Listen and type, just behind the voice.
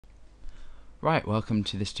Right, welcome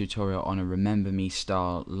to this tutorial on a Remember Me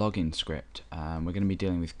style login script. We're going to be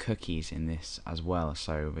dealing with cookies in this as well,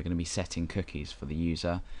 so we're going to be setting cookies for the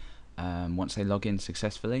user once they log in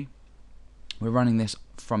successfully. We're running this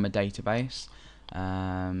from a database,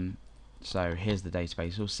 so here's the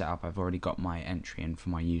database all set up. I've already got my entry in for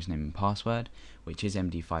my username and password, which is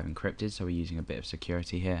MD5 encrypted, so we're using a bit of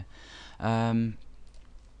security here.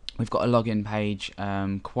 We've got a login page,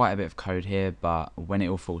 quite a bit of code here, but when it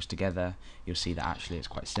all falls together you'll see that actually it's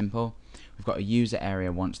quite simple. We've got a user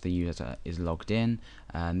area once the user is logged in,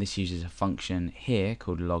 and this uses a function here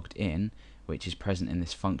called logged in, which is present in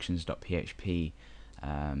this functions.php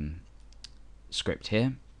script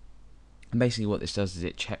here. And basically what this does is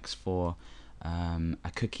it checks for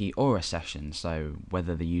a cookie or a session, so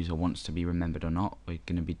whether the user wants to be remembered or not. We're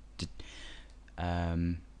going to be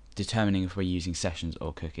determining if we're using sessions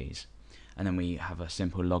or cookies. And then we have a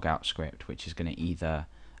simple logout script which is going to either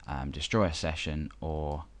destroy a session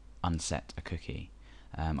or unset a cookie.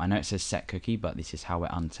 I know it says set cookie, but this is how we're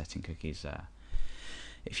unsetting cookies.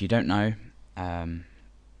 If you don't know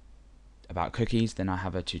about cookies, then I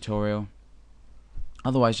have a tutorial.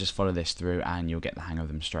 Otherwise just follow this through and you'll get the hang of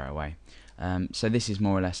them straight away. So this is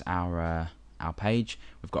more or less our page.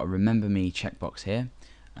 We've got a remember me checkbox here.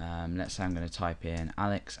 Let's say I'm going to type in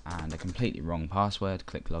Alex and a completely wrong password,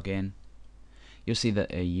 click login. You'll see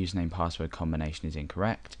that a username password combination is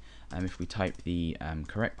incorrect. If we type the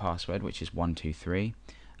correct password, which is 123,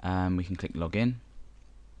 we can click login,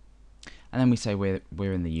 and then we say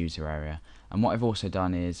we're in the user area. And what I've also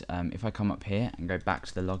done is if I come up here and go back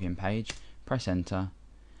to the login page, press enter,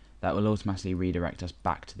 that will automatically redirect us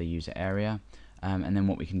back to the user area, and then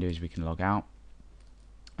what we can do is we can log out.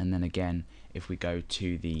 And then again, if we go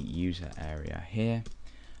to the user area here,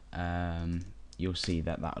 you'll see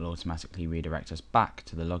that will automatically redirect us back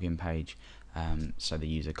to the login page, so the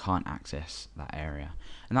user can't access that area.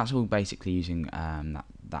 And that's all basically using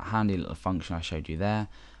that handy little function I showed you there.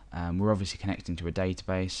 We're obviously connecting to a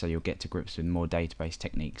database, so you'll get to grips with more database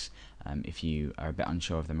techniques if you are a bit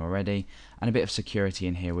unsure of them already. And a bit of security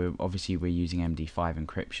in here. We're using MD5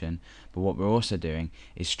 encryption, but what we're also doing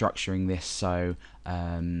is structuring this so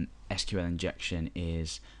SQL injection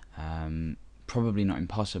is probably not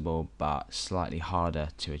impossible, but slightly harder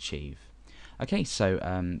to achieve. Okay, so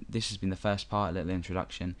this has been the first part, a little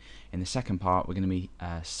introduction. In the second part, we're going to be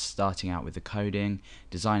starting out with the coding,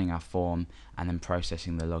 designing our form, and then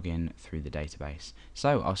processing the login through the database.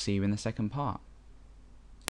 So I'll see you in the second part.